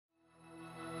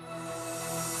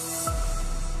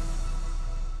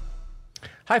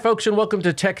Hi, folks, and welcome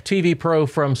to TechTVPro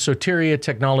from Soteria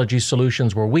Technology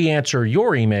Solutions, where we answer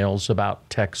your emails about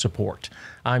tech support.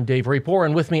 I'm Dave Ep4,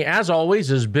 and with me, as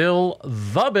always, is Bill,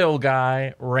 the Bill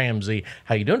guy, Ramsey.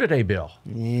 How you doing today, Bill?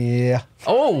 Yeah.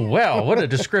 Oh, well, what a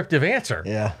descriptive answer.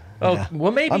 Yeah. Oh, yeah.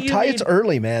 well, maybe I'm tired. It's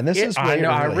early, man. This is way I know.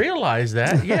 early. I realize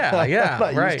that. Yeah, yeah. I'm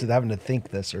not right. used to having to think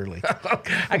this early.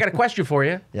 I got a question for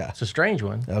you. Yeah. It's a strange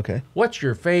one. Okay. What's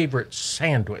your favorite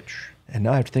sandwich? And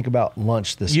now I have to think about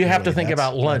lunch this You early. have to think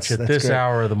about lunch at this great.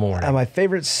 hour of the morning. My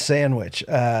favorite sandwich.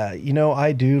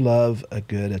 I do love a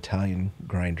good Italian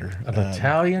grinder. An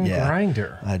Italian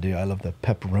grinder? I do. I love the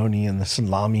pepperoni and the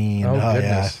salami. And,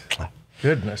 goodness. Yeah.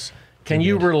 Goodness. Can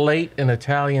you relate an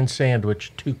Italian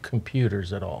sandwich to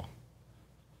computers at all?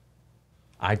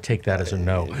 I'd take that as a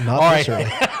no. Not necessarily.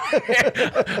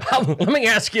 Let me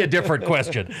ask you a different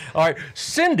question. All right.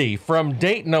 Cindy from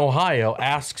Dayton, Ohio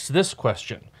asks this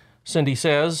question. Cindy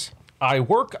says, I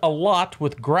work a lot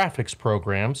with graphics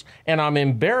programs, and I'm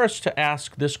embarrassed to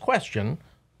ask this question.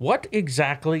 What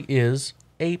exactly is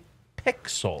a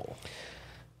pixel?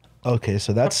 Okay,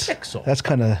 so that's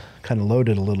kind of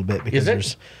loaded a little bit because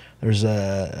there's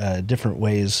different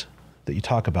ways that you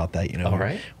talk about that, All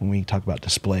right. when we talk about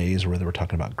displays or whether we're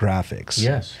talking about graphics.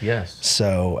 Yes, yes.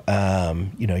 So,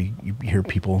 you hear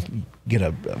people get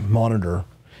a monitor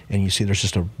and you see there's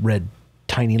just a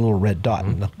tiny little red dot,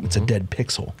 and it's a dead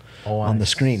pixel on the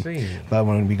screen. See. But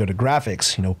when we go to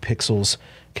graphics, pixels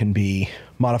can be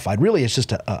modified. Really, it's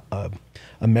just a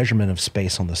measurement of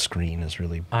space on the screen is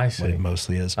really what it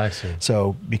mostly is. I see.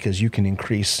 So because you can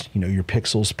increase, your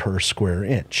pixels per square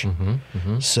inch.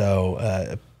 So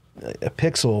a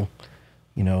pixel,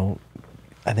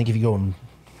 I think if you go and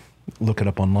look it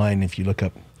up online, if you look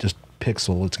up just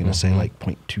pixel, it's going to say like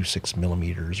 0.26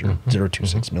 millimeters or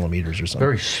 0.26 millimeters or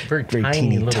something. Very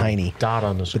tiny dot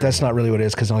on the screen. But that's not really what it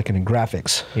is, because like in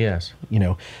graphics, yes,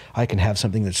 I can have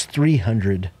something that's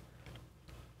 300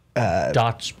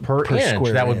 dots per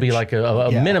inch. That would be like a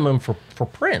minimum for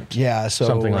print. Yeah, so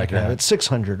something like that. It's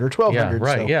 600 or 1200. Yeah,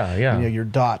 right. So, yeah. Your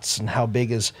dots and how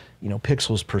big is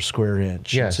pixels per square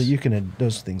inch. Yes. So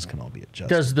those things can all be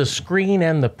adjusted. Does the screen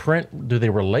and the print, do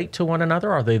they relate to one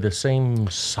another? Are they the same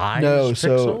size? No.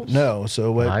 So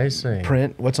what I see.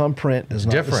 What's on print is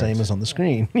not the same as on the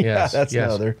screen. Yes,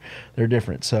 they're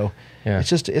different. So it's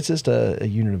just a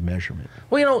unit of measurement.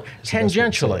 Well,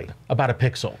 tangentially about a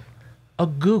pixel. A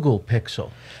Google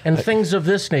Pixel and things of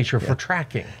this nature for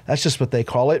tracking. That's just what they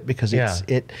call it, because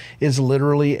it is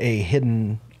literally a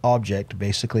hidden object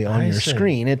basically on your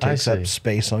screen. It takes up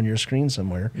space on your screen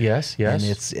somewhere. Yes. And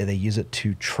they use it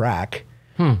to track.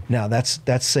 Now that's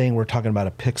saying we're talking about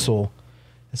a pixel.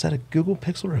 Is that a Google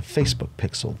Pixel or a Facebook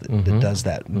Pixel that does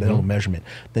that little measurement?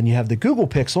 Then you have the Google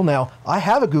Pixel. Now, I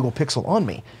have a Google Pixel on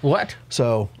me. What?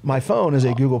 So my phone is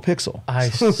a Google Pixel. I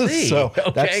see. So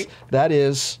okay. that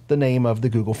is the name of the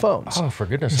Google phones. Oh, for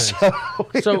goodness sake.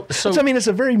 So it's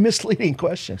a very misleading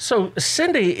question. So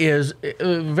Cindy is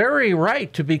very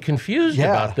right to be confused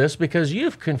about this, because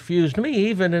you've confused me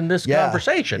even in this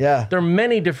conversation. Yeah. There are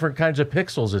many different kinds of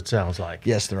pixels, it sounds like.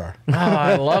 Yes, there are.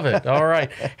 I love it. All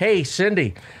right. Hey,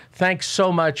 Cindy, thanks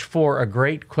so much for a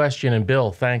great question. And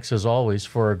Bill, thanks as always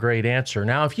for a great answer.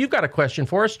 Now, if you've got a question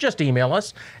for us, just email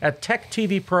us at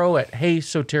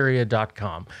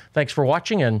techtvpro@heysoteria.com. Thanks for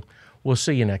watching, and we'll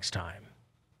see you next time.